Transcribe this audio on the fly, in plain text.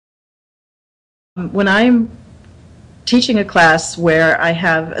When I'm teaching a class where I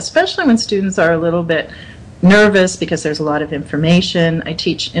have, especially when students are a little bit nervous because there's a lot of information, I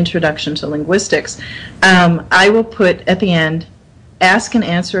teach Introduction to Linguistics, I will put at the end, ask and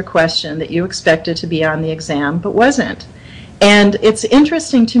answer a question that you expected to be on the exam but wasn't. And it's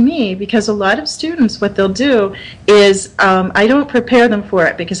interesting to me because a lot of students, what they'll do is, I don't prepare them for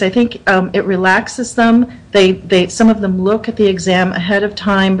it because I think it relaxes them. Some of them look at the exam ahead of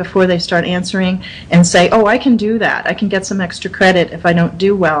time before they start answering and say, oh, I can do that. I can get some extra credit if I don't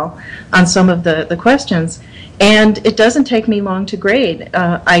do well on some of the questions. And it doesn't take me long to grade.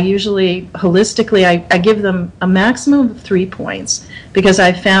 I usually, holistically, I give them a maximum of 3 points because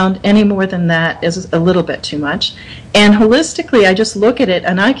I found any more than that is a little bit too much. And holistically, I just look at it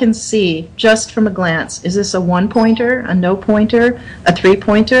and I can see just from a glance, is this a 1-pointer, a no-pointer, a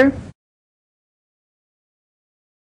 3-pointer?